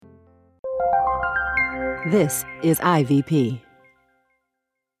This is IVP.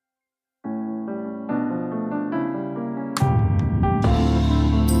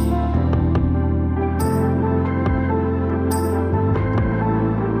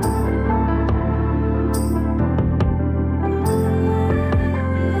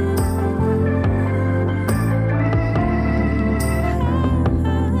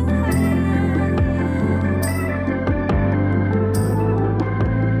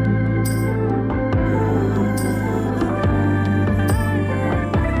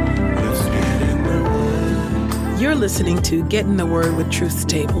 You're listening to Get in the Word with Truth's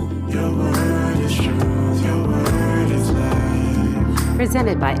Table. Your word is truth, your word is life.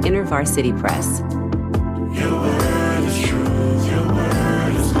 Presented by InterVarsity Press. Your word is truth, your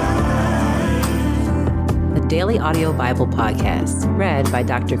word is life. The Daily Audio Bible Podcast, read by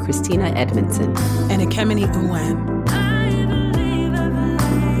Dr. Christina Edmondson. And Ekemini Uwan.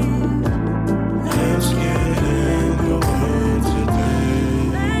 Let's get in the word today.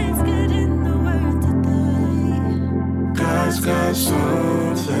 God's got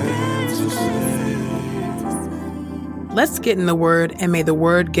something to say. Let's get in the Word, and may the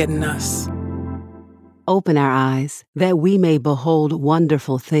Word get in us. Open our eyes that we may behold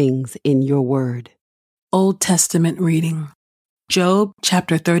wonderful things in your word. Old Testament reading. Job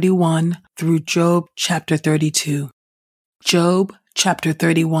chapter 31 through Job chapter 32. Job chapter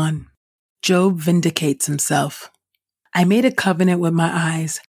 31. Job vindicates himself. I made a covenant with my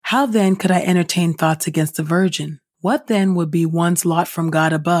eyes. How then could I entertain thoughts against the virgin? What then would be one's lot from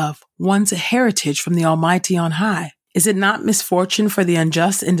God above, one's heritage from the Almighty on high? Is it not misfortune for the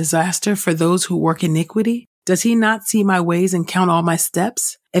unjust and disaster for those who work iniquity? Does he not see my ways and count all my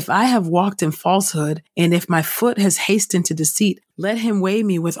steps? If I have walked in falsehood, and if my foot has hastened to deceit, let him weigh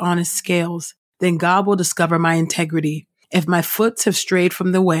me with honest scales. Then God will discover my integrity. If my foots have strayed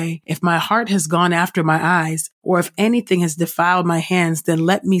from the way, if my heart has gone after my eyes, or if anything has defiled my hands, then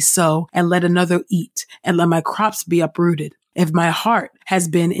let me sow, and let another eat, and let my crops be uprooted. If my heart has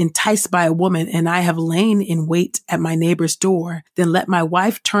been enticed by a woman, and I have lain in wait at my neighbor's door, then let my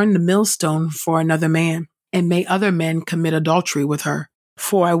wife turn the millstone for another man, and may other men commit adultery with her.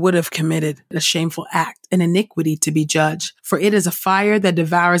 For I would have committed a shameful act, an iniquity to be judged. For it is a fire that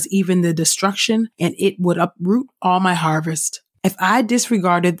devours even the destruction, and it would uproot all my harvest. If I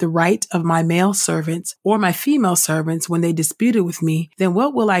disregarded the right of my male servants or my female servants when they disputed with me, then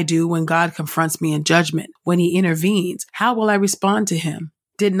what will I do when God confronts me in judgment? When he intervenes, how will I respond to him?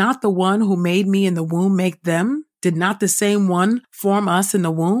 Did not the one who made me in the womb make them? Did not the same one form us in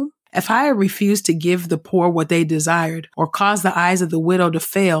the womb? If I had refused to give the poor what they desired, or caused the eyes of the widow to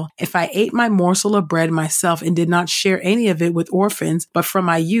fail, if I ate my morsel of bread myself and did not share any of it with orphans, but from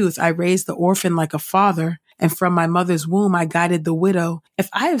my youth I raised the orphan like a father, and from my mother's womb I guided the widow. If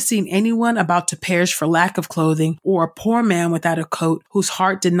I have seen anyone about to perish for lack of clothing, or a poor man without a coat, whose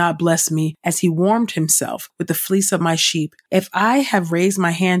heart did not bless me, as he warmed himself with the fleece of my sheep, if I have raised my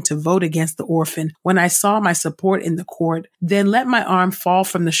hand to vote against the orphan, when I saw my support in the court, then let my arm fall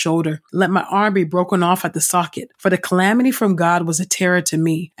from the shoulder, let my arm be broken off at the socket. For the calamity from God was a terror to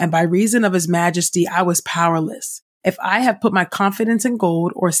me, and by reason of his majesty I was powerless. If I have put my confidence in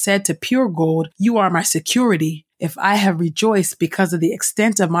gold, or said to pure gold, you are my security, if I have rejoiced because of the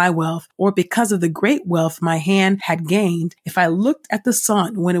extent of my wealth, or because of the great wealth my hand had gained, if I looked at the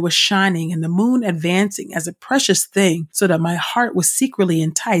sun when it was shining and the moon advancing as a precious thing, so that my heart was secretly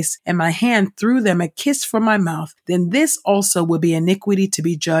enticed, and my hand threw them a kiss from my mouth, then this also would be iniquity to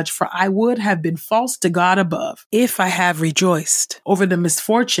be judged, for I would have been false to God above. If I have rejoiced over the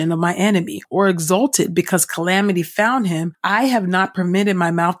misfortune of my enemy, or exulted because calamity found him, I have not permitted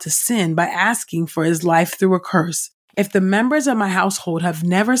my mouth to sin by asking for his life through a curse. If the members of my household have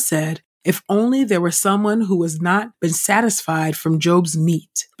never said, if only there were someone who has not been satisfied from Job's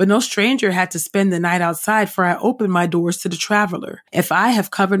meat. But no stranger had to spend the night outside, for I opened my doors to the traveler. If I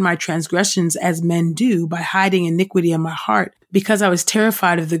have covered my transgressions as men do by hiding iniquity in my heart, because I was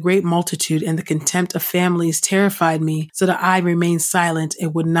terrified of the great multitude, and the contempt of families terrified me, so that I remained silent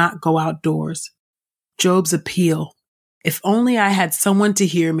and would not go outdoors. Job's appeal. If only I had someone to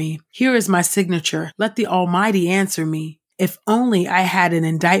hear me. Here is my signature. Let the Almighty answer me. If only I had an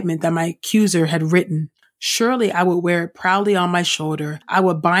indictment that my accuser had written. Surely I would wear it proudly on my shoulder. I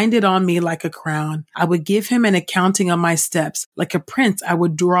would bind it on me like a crown. I would give him an accounting of my steps. Like a prince, I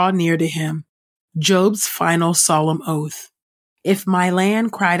would draw near to him. Job's final solemn oath. If my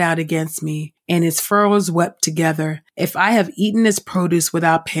land cried out against me, and its furrows wept together, if I have eaten its produce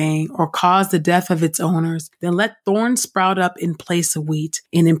without paying, or caused the death of its owners, then let thorns sprout up in place of wheat,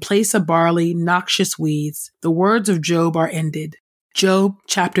 and in place of barley, noxious weeds. The words of Job are ended. Job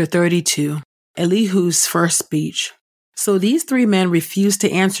chapter 32, Elihu's first speech. So these three men refused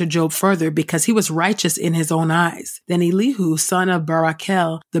to answer Job further because he was righteous in his own eyes. Then Elihu, son of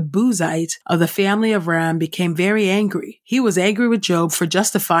Barachel, the Buzite of the family of Ram, became very angry. He was angry with Job for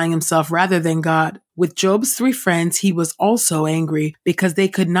justifying himself rather than God. With Job's three friends, he was also angry because they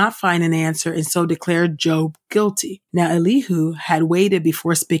could not find an answer and so declared Job guilty. Now Elihu had waited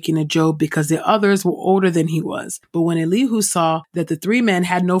before speaking to Job because the others were older than he was. But when Elihu saw that the three men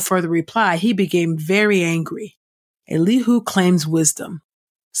had no further reply, he became very angry. Elihu claims wisdom.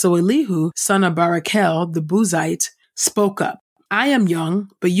 So Elihu, son of Barachel, the Buzite, spoke up. I am young,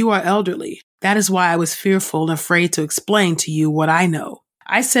 but you are elderly. That is why I was fearful and afraid to explain to you what I know.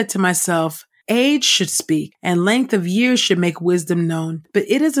 I said to myself, age should speak, and length of years should make wisdom known. But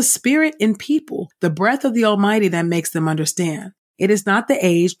it is a spirit in people, the breath of the Almighty, that makes them understand. It is not the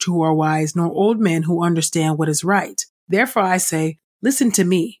aged who are wise, nor old men who understand what is right. Therefore I say, listen to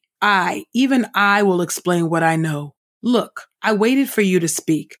me. Even I will explain what I know. Look, I waited for you to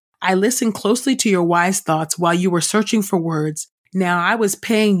speak. I listened closely to your wise thoughts while you were searching for words. Now I was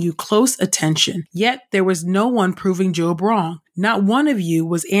paying you close attention, yet there was no one proving Job wrong. Not one of you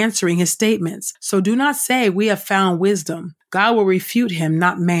was answering his statements. So do not say we have found wisdom. God will refute him,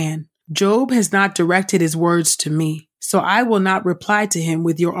 not man. Job has not directed his words to me, so I will not reply to him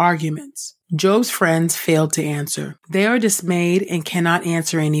with your arguments. Job's friends failed to answer. They are dismayed and cannot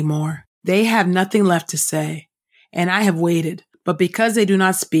answer anymore. They have nothing left to say. And I have waited. But because they do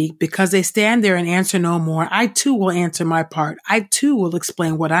not speak, because they stand there and answer no more, I too will answer my part. I too will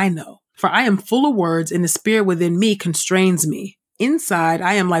explain what I know. For I am full of words, and the spirit within me constrains me. Inside,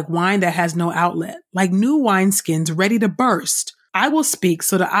 I am like wine that has no outlet, like new wineskins ready to burst. I will speak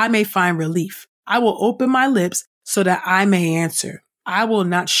so that I may find relief. I will open my lips so that I may answer. I will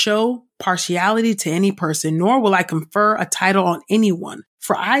not show partiality to any person, nor will I confer a title on anyone.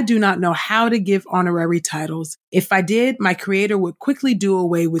 For I do not know how to give honorary titles. If I did, my Creator would quickly do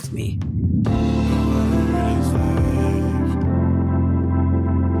away with me.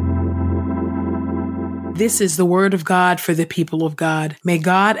 This is the word of God for the people of God. May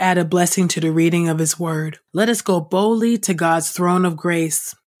God add a blessing to the reading of his word. Let us go boldly to God's throne of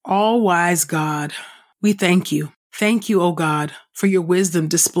grace. All-wise God, we thank you. Thank you, O God, for your wisdom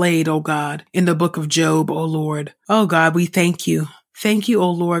displayed, O God, in the book of Job, O Lord. O God, we thank you. Thank you, O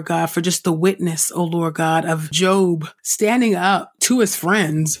Lord God, for just the witness, O Lord God, of Job standing up to his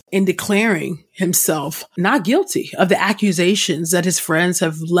friends and declaring himself not guilty of the accusations that his friends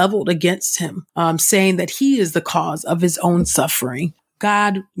have leveled against him, saying that he is the cause of his own suffering.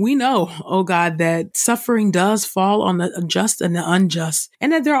 God, we know, oh God, that suffering does fall on the just and the unjust,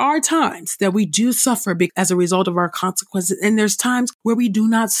 and that there are times that we do suffer as a result of our consequences, and there's times where we do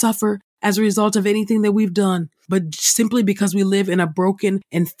not suffer as a result of anything that we've done, but simply because we live in a broken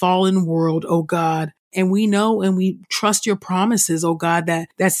and fallen world, oh God. And we know and we trust your promises, oh God,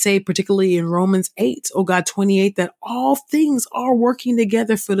 that say particularly in Romans 8, oh God, 28, that all things are working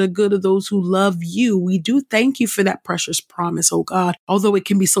together for the good of those who love you. We do thank you for that precious promise, oh God, although it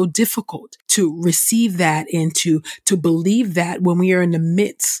can be so difficult to receive that and to believe that when we are in the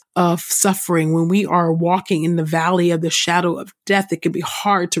midst of suffering, when we are walking in the valley of the shadow of death, it can be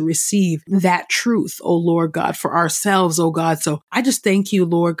hard to receive that truth, oh Lord God, for ourselves, oh God. So I just thank you,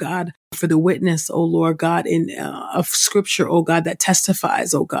 Lord God, for the witness, oh Lord God, of scripture, oh God, that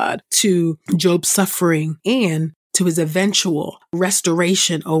testifies, oh God, to Job's suffering and to his eventual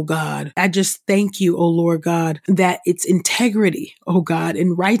restoration, oh God. I just thank you, oh Lord God, that it's integrity, oh God,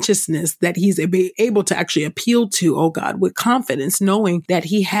 and righteousness that he's able to actually appeal to, oh God, with confidence, knowing that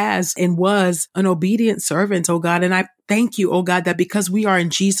he has and was an obedient servant, oh God. And I thank you, oh God, that because we are in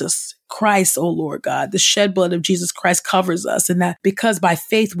Jesus Christ, oh Lord God, the shed blood of Jesus Christ covers us, and that because by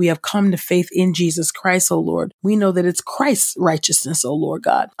faith we have come to faith in Jesus Christ, oh Lord, we know that it's Christ's righteousness, oh Lord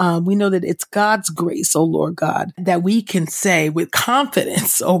God. We know that it's God's grace, oh Lord God, that we can say with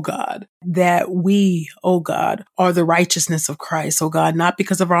confidence, oh God, that we, oh God, are the righteousness of Christ, oh God, not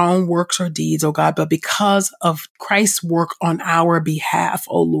because of our own works or deeds, oh God, but because of Christ's work on our behalf,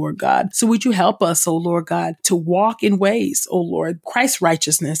 oh Lord God. So would you help us, oh Lord God, to walk in ways, oh Lord, Christ's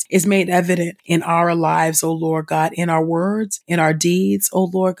righteousness is made evident in our lives, oh Lord God, in our words, in our deeds,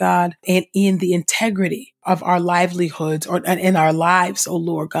 oh Lord God, and in the integrity of our livelihoods or in our lives, oh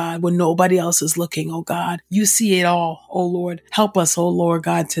Lord God, when nobody else is looking, oh God. You see it all, oh Lord. Help us, oh Lord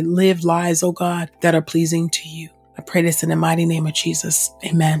God, to live lives, oh God, that are pleasing to you. I pray this in the mighty name of Jesus.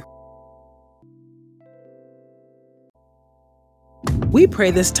 Amen. We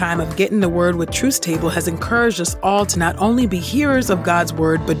pray this time of Getting the Word with Truth Table has encouraged us all to not only be hearers of God's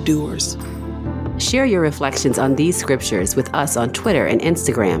Word, but doers. Share your reflections on these scriptures with us on Twitter and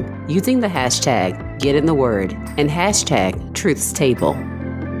Instagram using the hashtag #GetInTheWord and hashtag #TruthsTable.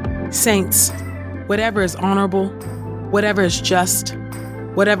 Saints, whatever is honorable, whatever is just,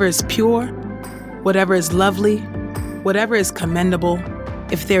 whatever is pure, whatever is lovely, whatever is commendable,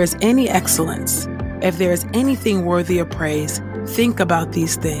 if there is any excellence, if there is anything worthy of praise, think about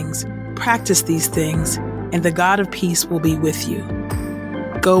these things, practice these things, and the God of peace will be with you.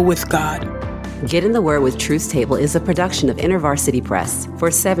 Go with God. Get in the Word with Truth's Table is a production of InterVarsity Press.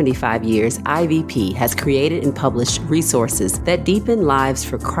 For 75 years, IVP has created and published resources that deepen lives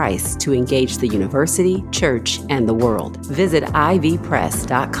for Christ to engage the university, church, and the world. Visit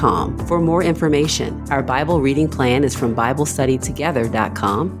ivpress.com for more information. Our Bible reading plan is from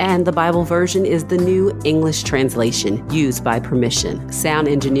BibleStudyTogether.com, and the Bible version is the new English translation used by permission. Sound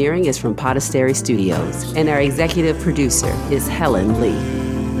engineering is from Podastery Studios, and our executive producer is Helen Lee.